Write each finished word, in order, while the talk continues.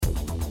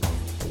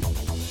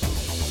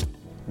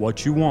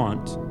what you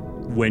want,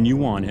 when you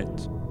want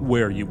it,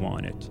 where you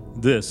want it.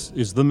 This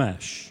is The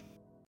Mesh.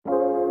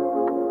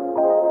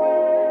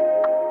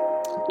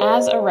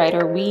 As a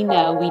writer, we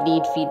know we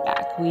need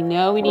feedback. We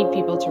know we need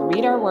people to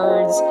read our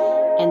words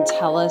and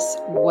tell us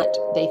what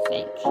they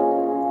think.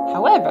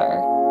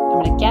 However,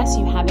 I'm going to guess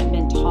you haven't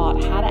been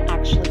taught how to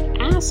actually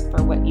ask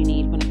for what you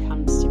need when it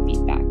comes to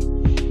feedback.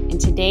 In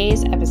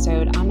today's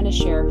episode, I'm going to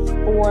share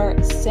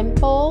 4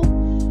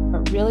 simple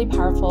but really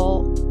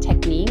powerful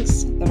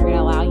techniques that are going to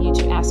allow you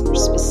to ask for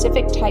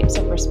specific types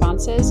of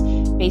responses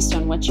based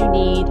on what you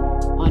need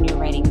on your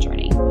writing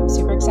journey. I'm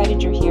super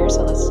excited you're here,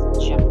 so let's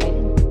jump right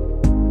in.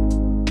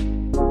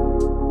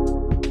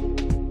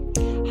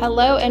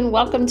 Hello and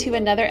welcome to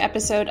another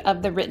episode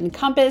of The Written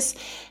Compass.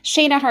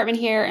 Shana Hartman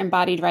here,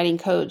 embodied writing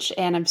coach,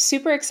 and I'm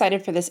super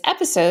excited for this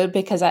episode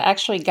because I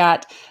actually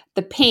got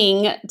the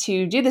ping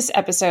to do this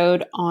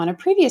episode on a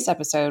previous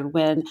episode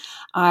when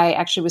I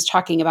actually was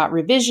talking about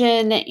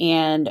revision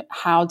and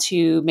how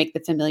to make the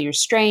familiar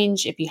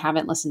strange. If you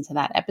haven't listened to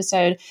that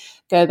episode,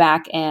 go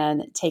back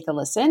and take a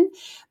listen.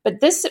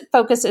 But this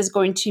focus is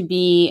going to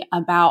be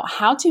about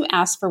how to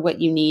ask for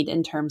what you need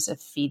in terms of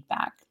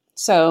feedback.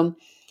 So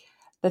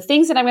the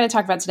things that I'm going to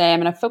talk about today,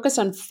 I'm going to focus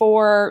on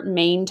 4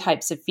 main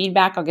types of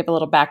feedback. I'll give a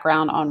little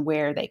background on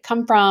where they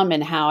come from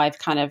and how I've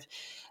kind of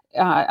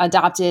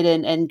adopted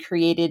and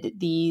created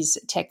these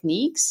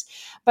techniques.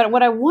 But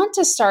what I want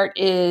to start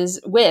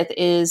with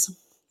is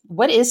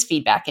what is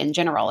feedback in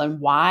general and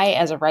why,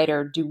 as a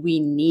writer, do we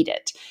need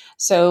it?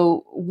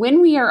 So when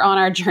we are on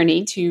our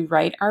journey to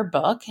write our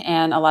book,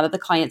 and a lot of the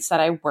clients that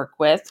I work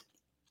with,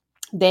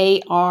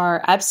 they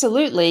are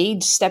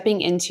absolutely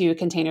stepping into a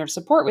container of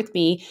support with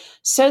me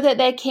so that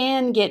they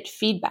can get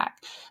feedback.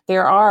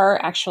 There are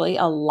actually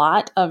a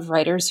lot of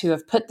writers who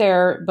have put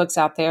their books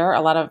out there.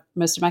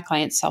 Most of my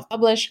clients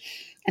self-publish,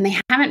 and they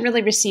haven't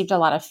really received a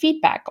lot of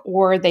feedback,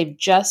 or they've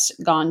just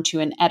gone to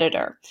an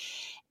editor.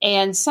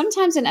 And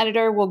sometimes an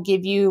editor will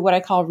give you what I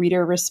call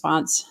reader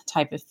response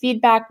type of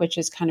feedback, which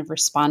is kind of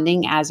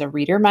responding as a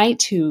reader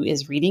might who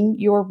is reading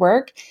your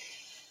work.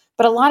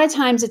 But a lot of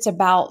times it's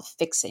about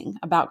fixing,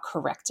 about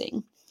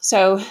correcting.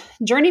 So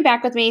journey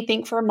back with me,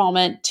 think for a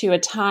moment to a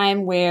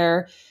time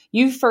where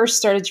you first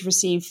started to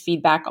receive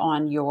feedback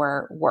on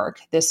your work.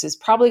 This is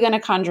probably going to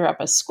conjure up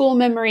a school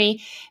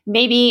memory.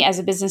 Maybe as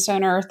a business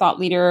owner, thought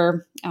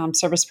leader,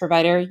 service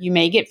provider, you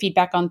may get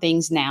feedback on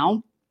things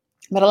now.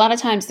 But a lot of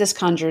times this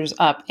conjures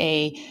up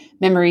a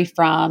memory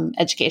from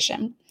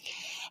education.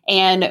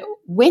 And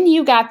when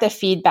you got the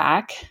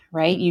feedback,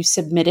 right, you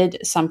submitted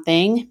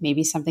something,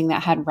 maybe something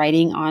that had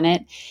writing on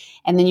it,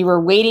 and then you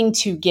were waiting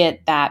to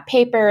get that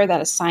paper,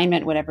 that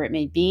assignment, whatever it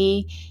may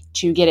be,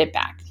 to get it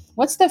back.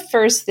 What's the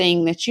first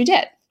thing that you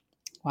did?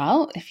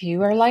 Well, if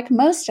you are like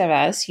most of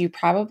us, you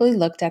probably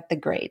looked at the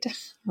grade,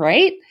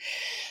 right?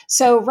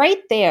 So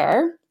right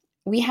there,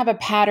 we have a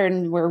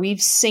pattern where we've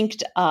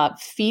synced up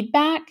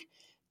feedback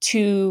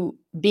to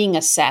being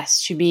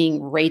assessed, to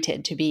being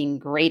rated, to being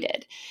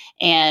graded.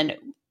 And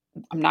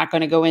I'm not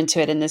going to go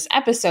into it in this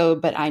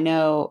episode, but I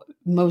know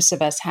most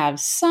of us have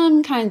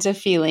some kinds of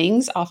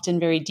feelings, often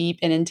very deep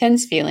and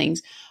intense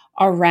feelings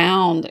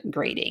around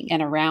grading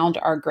and around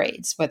our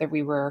grades, whether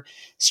we were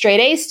straight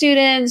A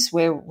students,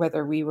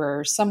 whether we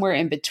were somewhere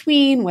in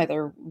between,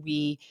 whether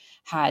we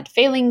had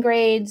failing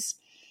grades.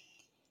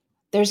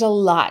 There's a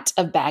lot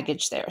of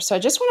baggage there. So I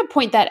just want to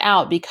point that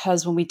out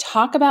because when we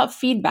talk about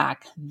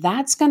feedback,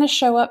 that's going to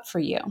show up for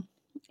you.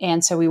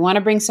 And so we want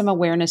to bring some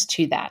awareness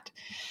to that.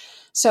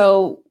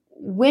 So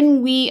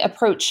when we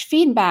approach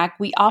feedback,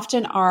 we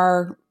often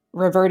are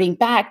reverting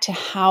back to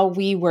how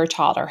we were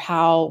taught or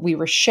how we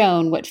were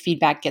shown what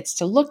feedback gets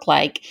to look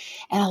like.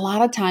 And a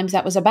lot of times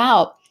that was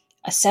about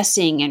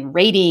assessing and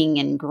rating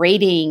and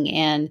grading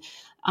and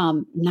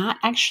not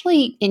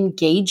actually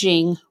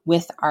engaging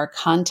with our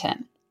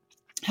content.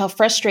 How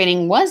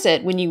frustrating was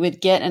it when you would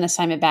get an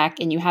assignment back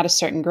and you had a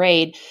certain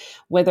grade,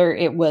 whether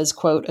it was,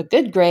 quote, a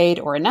good grade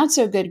or a not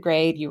so good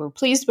grade, you were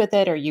pleased with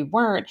it or you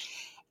weren't,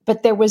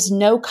 but there was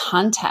no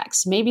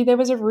context. Maybe there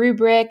was a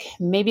rubric,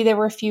 maybe there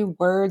were a few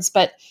words,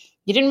 but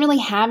you didn't really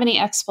have any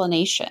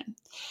explanation.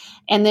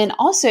 And then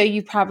also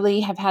you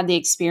probably have had the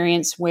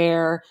experience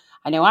where,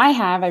 I know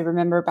I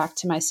remember back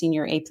to my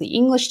senior AP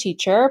English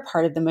teacher,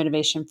 part of the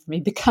motivation for me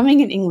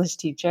becoming an English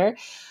teacher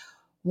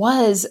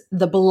was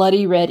the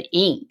bloody red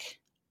ink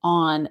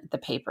on the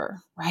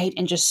paper, right?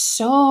 And just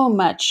so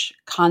much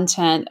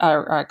content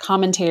or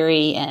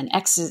commentary and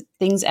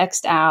things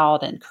X'd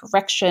out and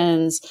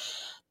corrections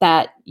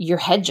that your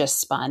head just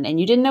spun and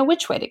you didn't know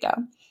which way to go.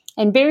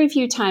 And very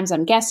few times,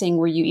 I'm guessing,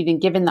 were you even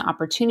given the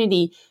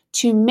opportunity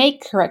to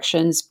make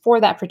corrections for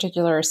that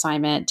particular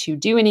assignment, to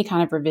do any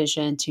kind of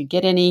revision, to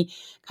get any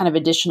kind of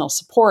additional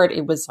support.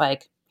 It was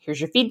like, here's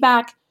your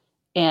feedback,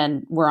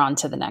 and we're on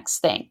to the next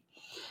thing.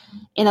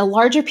 In a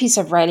larger piece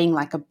of writing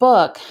like a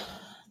book,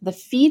 the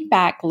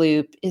feedback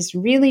loop is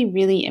really,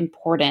 really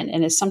important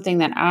and is something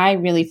that I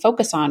really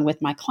focus on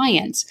with my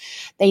clients.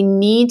 They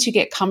need to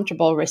get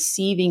comfortable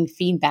receiving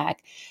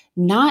feedback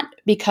not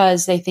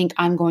because they think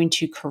I'm going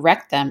to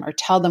correct them or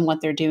tell them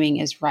what they're doing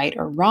is right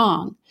or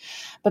wrong,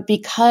 but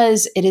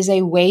because it is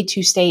a way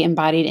to stay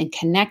embodied and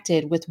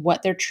connected with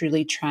what they're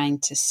truly trying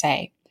to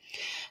say.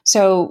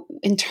 So,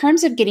 in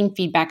terms of getting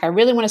feedback, I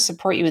really want to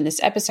support you in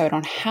this episode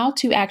on how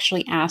to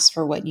actually ask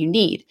for what you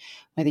need,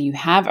 whether you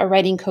have a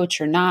writing coach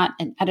or not,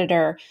 an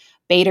editor,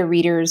 beta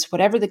readers,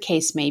 whatever the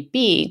case may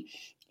be.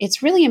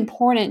 It's really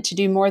important to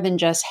do more than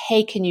just,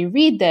 hey, can you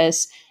read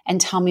this and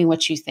tell me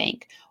what you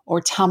think,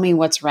 or tell me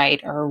what's right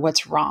or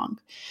what's wrong.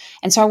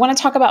 And so I want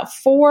to talk about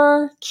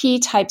 4 key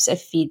types of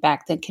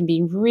feedback that can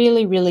be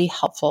really, really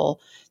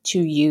helpful to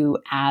you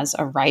as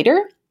a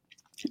writer.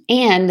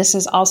 And this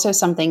is also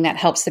something that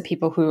helps the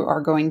people who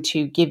are going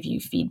to give you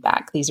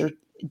feedback. These are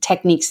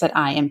techniques that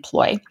I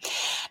employ.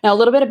 Now, a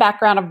little bit of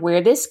background of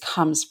where this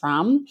comes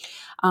from.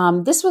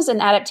 This was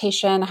an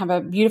adaptation. I have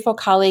a beautiful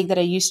colleague that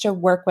I used to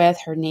work with.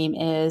 Her name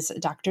is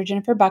Dr.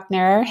 Jennifer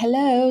Buckner.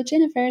 Hello,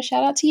 Jennifer.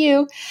 Shout out to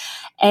you.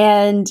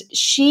 And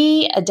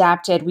she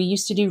adapted. We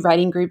used to do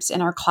writing groups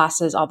in our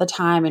classes all the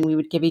time, and we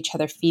would give each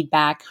other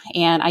feedback.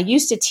 And I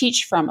used to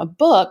teach from a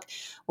book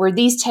where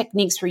these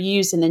techniques were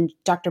used. And then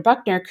Dr.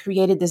 Buckner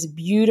created this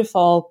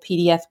beautiful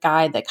PDF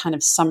guide that kind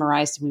of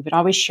summarized, and we would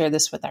always share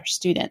this with our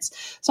students.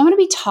 So I'm going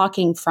to be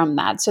talking from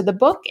that. So the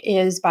book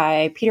is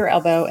by Peter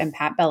Elbow and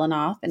Pat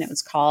Belanoff, and it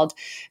was called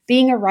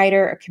Being a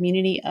Writer, A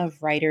Community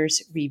of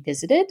Writers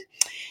Revisited.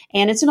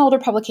 And it's an older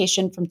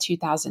publication from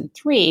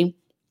 2003.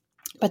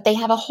 But they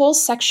have a whole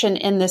section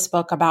in this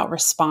book about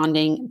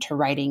responding to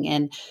writing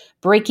and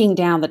breaking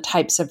down the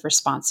types of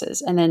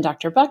responses. And then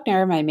Dr.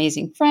 Buckner, my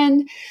amazing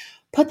friend,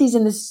 put these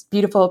in this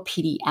beautiful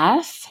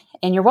PDF.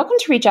 And you're welcome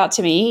to reach out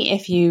to me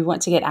if you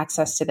want to get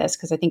access to this,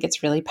 because I think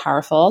it's really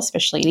powerful,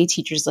 especially any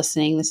teachers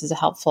listening. This is a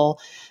helpful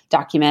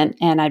document,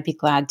 and I'd be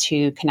glad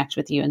to connect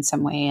with you in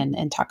some way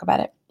and talk about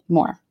it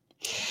more.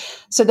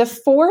 So the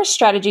 4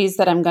 strategies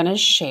that I'm going to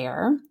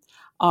share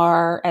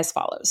are as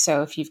follows.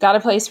 So if you've got a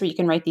place where you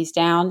can write these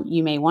down,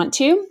 you may want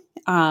to,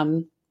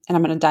 and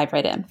I'm going to dive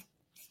right in.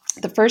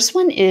 The first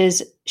one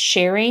is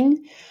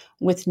sharing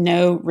with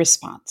no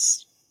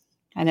response.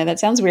 I know that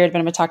sounds weird, but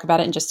I'm going to talk about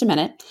it in just a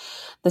minute.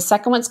 The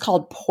second one's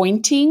called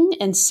pointing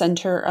and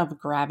center of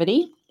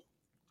gravity.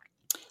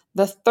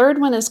 The third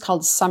one is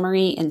called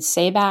summary and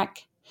say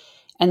back.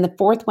 And the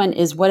fourth one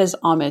is what is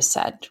almost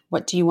said.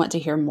 What do you want to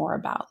hear more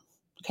about?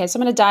 Okay, so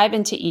I'm going to dive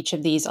into each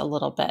of these a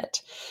little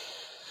bit.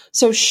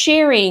 So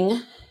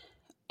sharing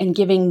and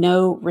giving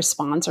no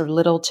response or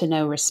little to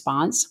no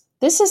response,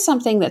 this is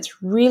something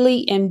that's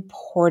really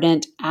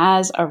important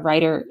as a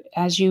writer,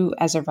 as you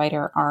as a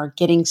writer are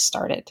getting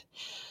started.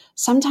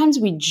 Sometimes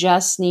we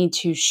just need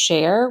to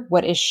share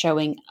what is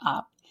showing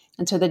up.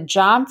 And so the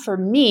job for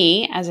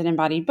me as an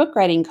embodied book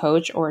writing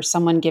coach or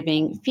someone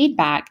giving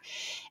feedback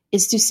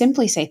is to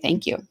simply say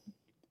thank you.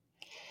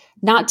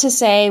 Not to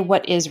say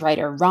what is right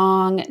or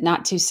wrong,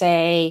 not to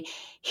say,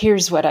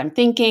 here's what I'm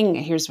thinking,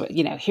 here's where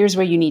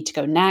you need to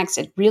go next.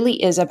 It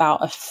really is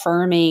about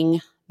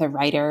affirming the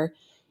writer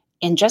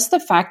and just the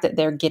fact that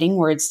they're getting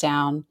words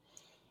down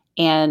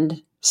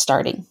and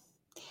starting.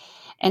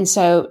 And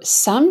so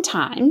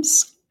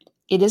sometimes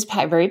it is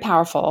very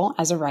powerful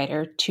as a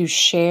writer to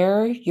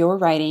share your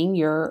writing,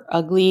 your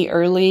ugly,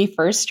 early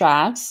first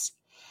drafts,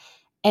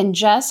 and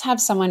just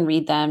have someone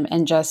read them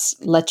and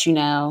just let you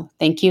know,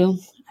 thank you,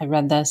 I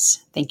read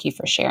this, thank you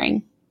for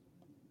sharing.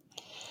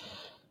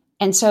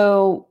 And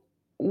so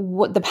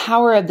what the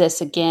power of this,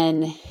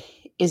 again,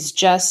 is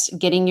just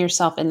getting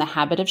yourself in the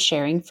habit of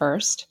sharing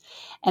first.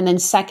 And then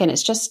second,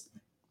 it's just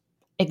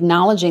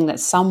acknowledging that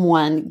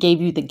someone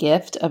gave you the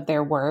gift of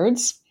their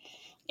words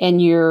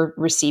and you're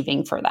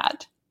receiving for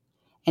that.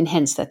 And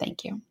hence the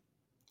thank you.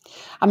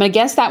 I'm going to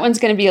guess that one's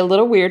going to be a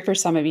little weird for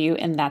some of you,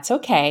 and that's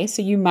okay.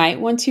 So you might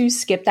want to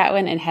skip that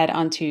one and head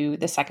on to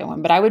the second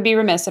one. But I would be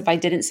remiss if I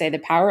didn't say the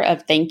power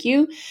of thank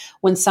you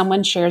when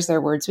someone shares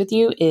their words with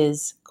you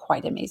is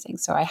quite amazing.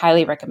 So I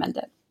highly recommend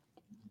it.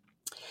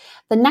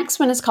 The next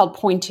one is called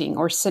pointing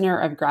or center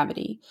of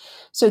gravity.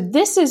 So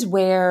this is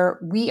where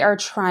we are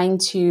trying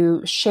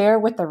to share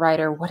with the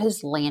writer what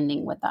is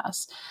landing with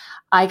us.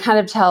 I kind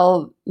of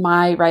tell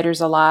my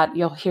writers a lot.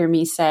 You'll hear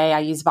me say, I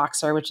use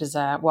Voxer, which is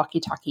a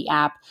walkie-talkie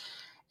app,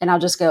 and I'll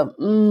just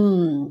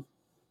go,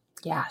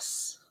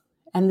 yes.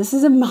 And this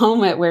is a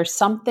moment where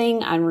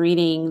something I'm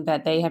reading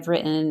that they have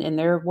written in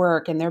their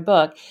work, in their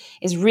book,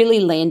 is really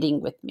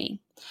landing with me.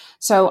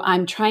 So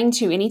I'm trying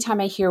to,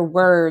 anytime I hear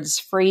words,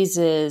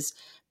 phrases,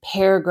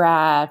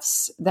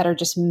 paragraphs that are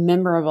just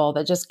memorable,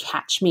 that just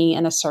catch me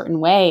in a certain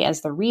way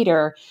as the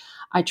reader,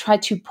 I try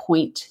to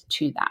point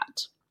to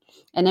that.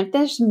 And if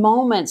there's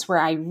moments where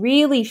I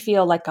really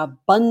feel like a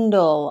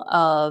bundle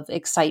of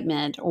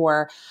excitement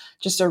or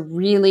just a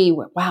really,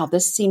 wow,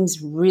 this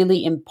seems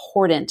really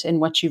important in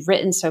what you've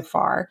written so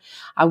far,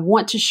 I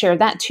want to share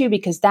that too,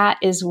 because that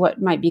is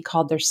what might be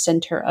called their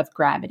center of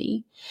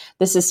gravity.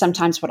 This is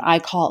sometimes what I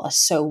call a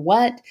so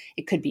what.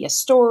 It could be a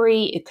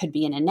story. It could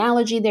be an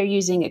analogy they're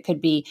using. It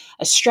could be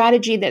a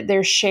strategy that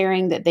they're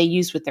sharing that they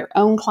use with their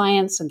own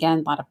clients. Again,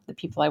 a lot of the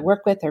people I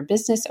work with are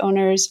business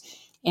owners.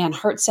 and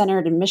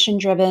heart-centered and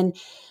mission-driven.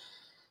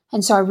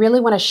 And so I really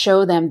want to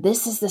show them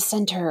this is the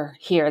center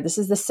here. This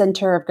is the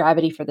center of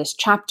gravity for this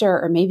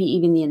chapter, or maybe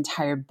even the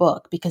entire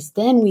book, because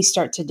then we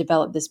start to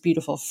develop this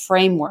beautiful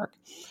framework.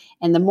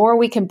 And the more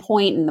we can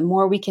point and the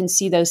more we can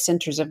see those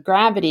centers of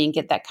gravity and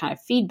get that kind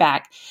of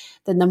feedback,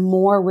 then the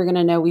more we're going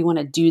to know we want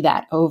to do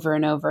that over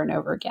and over and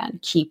over again.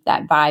 Keep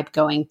that vibe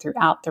going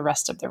throughout the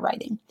rest of the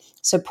writing.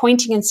 So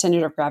pointing and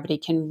center of gravity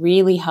can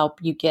really help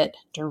you get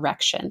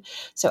direction.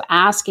 So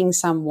asking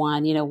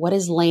someone, what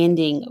is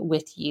landing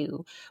with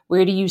you?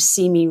 Where do you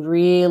see me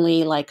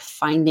really like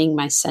finding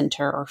my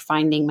center or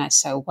finding my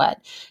so what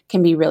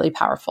can be really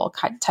powerful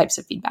types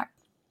of feedback.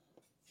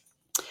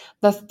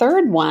 The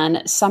third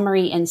one,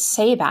 summary and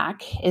say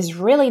back, is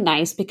really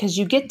nice because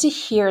you get to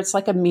hear, it's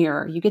like a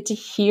mirror. You get to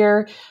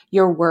hear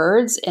your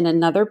words in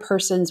another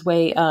person's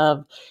way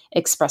of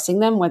expressing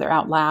them, whether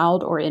out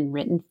loud or in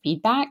written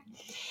feedback.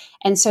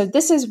 And so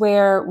this is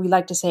where we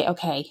like to say,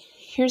 okay,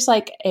 here's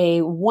like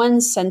a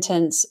one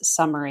sentence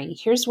summary.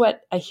 Here's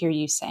what I hear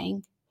you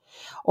saying.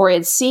 Or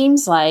it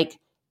seems like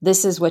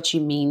this is what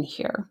you mean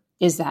here.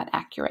 Is that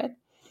accurate?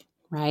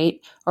 Right?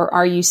 Or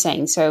are you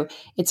saying? So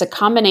it's a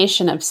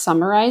combination of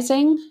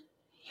summarizing.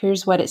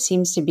 Here's what it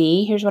seems to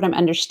be. Here's what I'm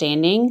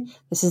understanding.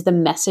 This is the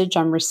message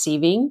I'm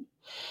receiving.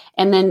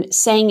 And then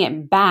saying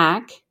it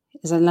back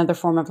is another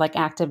form of like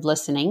active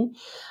listening,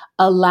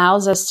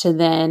 allows us to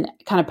then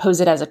kind of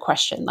pose it as a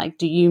question. Like,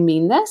 do you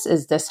mean this?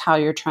 Is this how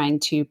you're trying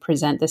to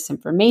present this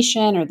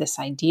information or this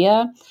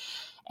idea?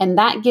 And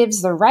that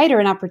gives the writer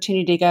an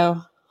opportunity to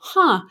go,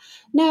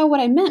 no, what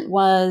I meant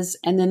was,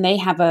 and then they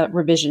have a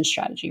revision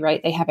strategy, right?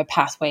 They have a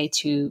pathway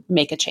to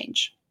make a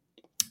change.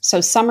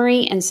 So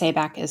summary and say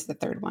back is the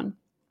third one.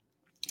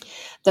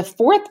 The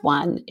fourth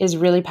one is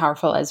really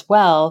powerful as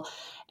well.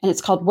 And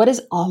it's called what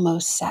is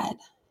almost said?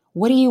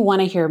 What do you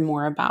want to hear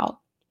more about?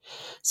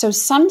 So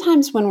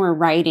sometimes when we're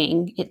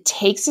writing, it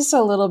takes us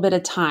a little bit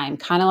of time,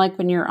 kind of like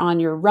when you're on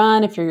your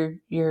run. If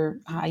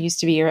I used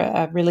to be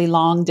a really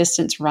long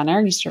distance runner,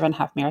 I used to run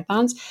half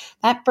marathons.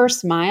 That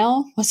first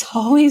mile was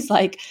always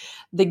like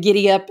the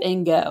giddy up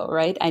and go,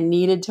 right? I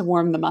needed to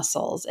warm the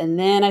muscles. And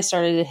then I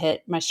started to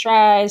hit my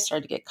stride,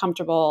 started to get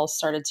comfortable,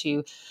 started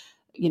to,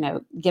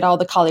 get all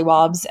the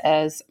collywobs,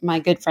 as my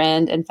good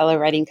friend and fellow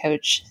writing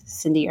coach,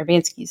 Cindy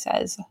Urbanski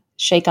says,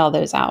 shake all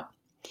those out.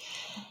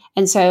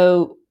 And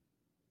so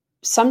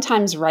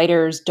sometimes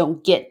writers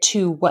don't get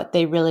to what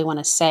they really want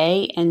to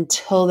say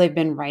until they've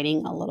been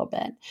writing a little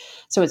bit.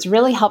 So it's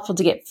really helpful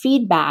to get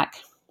feedback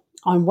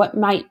on what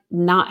might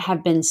not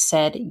have been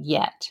said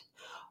yet.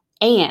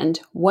 And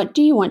what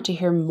do you want to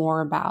hear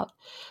more about?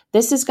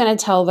 This is going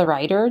to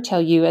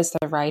tell you as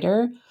the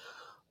writer,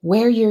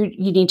 where you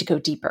need to go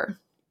deeper,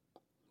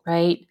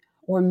 right?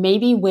 Or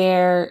maybe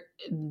where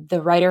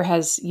the writer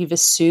you've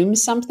assumed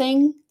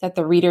something that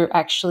the reader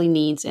actually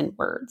needs in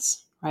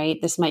words.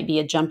 Right? This might be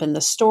a jump in the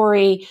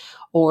story,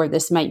 or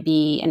this might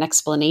be an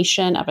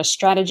explanation of a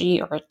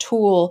strategy or a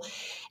tool.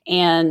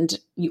 And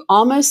you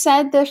almost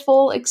said the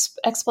full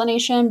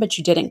explanation, but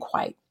you didn't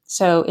quite.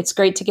 So it's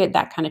great to get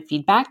that kind of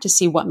feedback to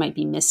see what might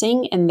be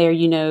missing. And there,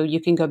 you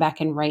can go back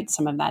and write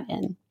some of that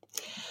in.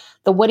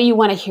 The what do you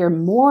want to hear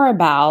more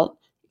about,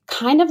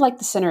 kind of like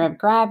the center of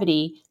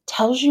gravity,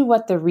 tells you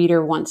what the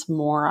reader wants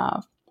more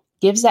of,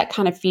 gives that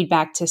kind of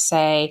feedback to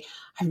say,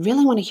 I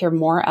really want to hear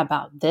more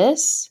about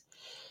this.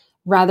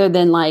 Rather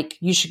than like,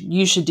 you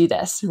should do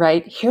this,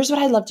 right? Here's what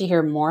I'd love to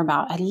hear more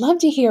about. I'd love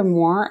to hear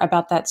more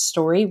about that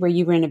story where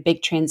you were in a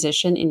big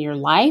transition in your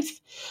life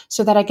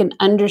so that I can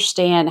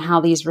understand how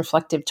these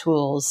reflective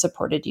tools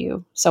supported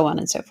you, so on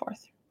and so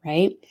forth,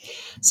 right?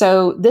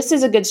 So this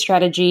is a good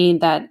strategy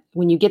that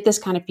when you get this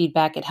kind of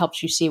feedback, it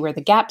helps you see where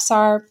the gaps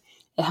are.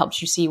 It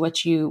helps you see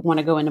what you want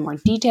to go into more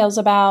details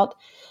about.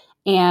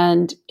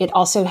 And it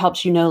also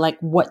helps you know like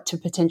what to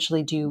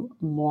potentially do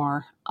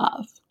more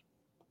of.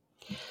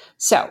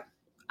 So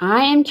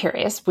I am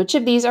curious, which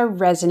of these are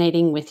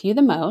resonating with you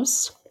the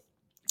most?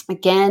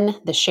 Again,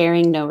 the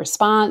sharing, no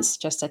response,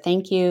 just a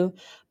thank you,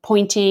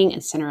 pointing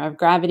and center of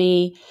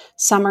gravity,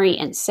 summary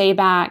and say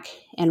back,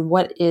 and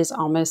what is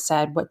almost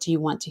said, what do you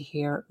want to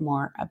hear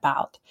more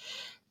about?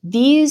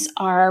 These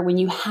are when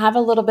you have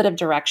a little bit of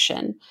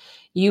direction,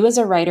 you as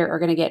a writer are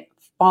going to get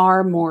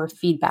far more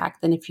feedback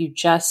than if you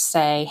just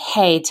say,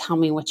 hey, tell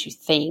me what you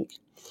think.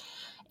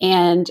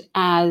 And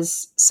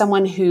as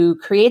someone who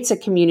creates a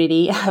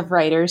community of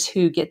writers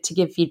who get to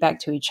give feedback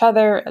to each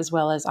other, as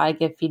well as I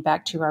give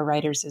feedback to our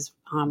writers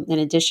in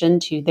addition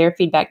to their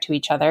feedback to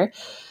each other,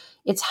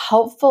 it's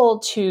helpful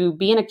to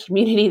be in a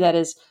community that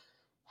is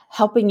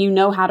helping you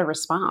know how to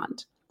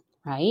respond,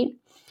 right?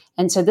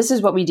 And so this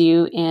is what we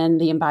do in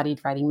the Embodied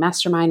Writing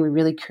Mastermind. We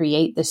really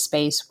create this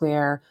space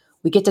where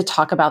we get to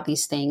talk about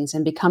these things,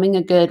 and becoming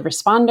a good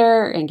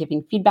responder and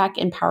giving feedback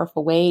in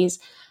powerful ways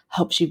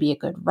helps you be a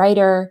good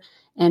writer,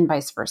 and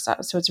vice versa.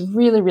 So it's a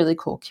really, really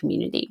cool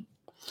community.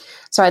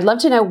 So I'd love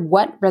to know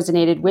what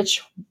resonated,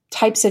 which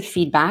types of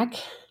feedback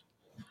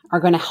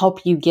are going to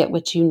help you get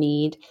what you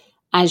need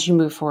as you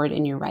move forward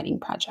in your writing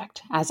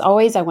project. As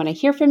always, I want to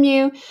hear from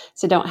you,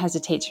 so don't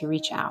hesitate to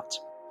reach out.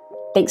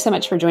 Thanks so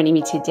much for joining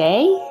me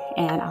today,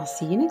 and I'll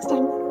see you next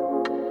time.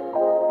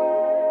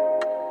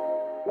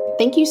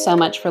 Thank you so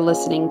much for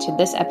listening to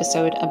this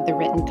episode of The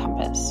Written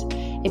Compass.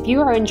 If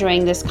you are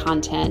enjoying this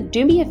content,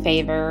 do me a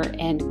favor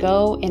and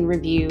go and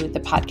review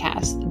the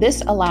podcast.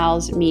 This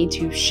allows me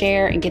to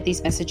share and get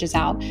these messages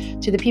out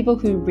to the people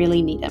who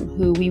really need them,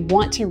 who we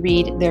want to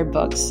read their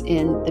books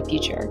in the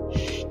future.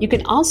 You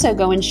can also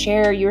go and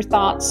share your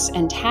thoughts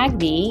and tag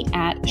me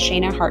at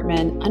Shana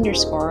Hartman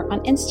 _ on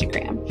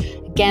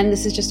Instagram. Again,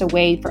 this is just a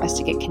way for us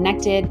to get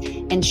connected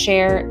and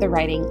share the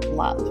writing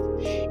love.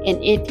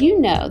 And if you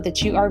know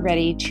that you are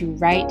ready to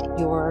write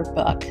your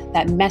book,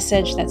 that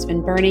message that's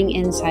been burning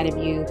inside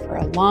of you for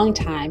a long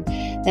time,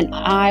 then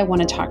I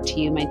want to talk to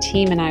you. My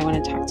team and I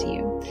want to talk to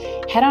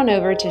you. Head on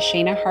over to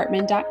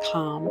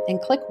shanahartman.com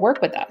and click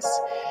Work with Us.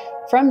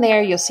 From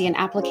there, you'll see an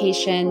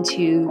application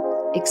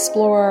to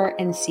explore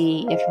and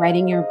see if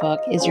writing your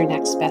book is your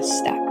next best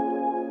step.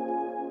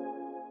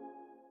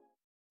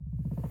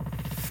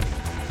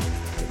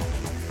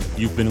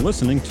 You've been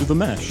listening to The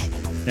Mesh,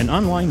 an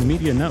online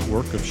media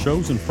network of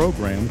shows and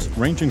programs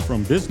ranging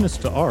from business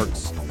to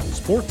arts,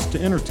 sports to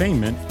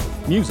entertainment,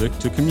 music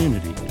to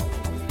community.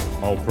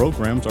 All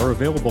programs are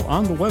available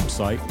on the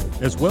website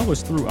as well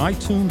as through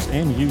iTunes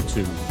and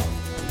YouTube.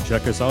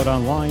 Check us out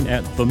online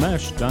at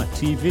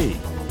themesh.tv.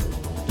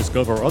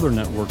 Discover other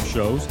network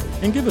shows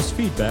and give us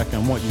feedback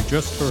on what you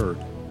just heard.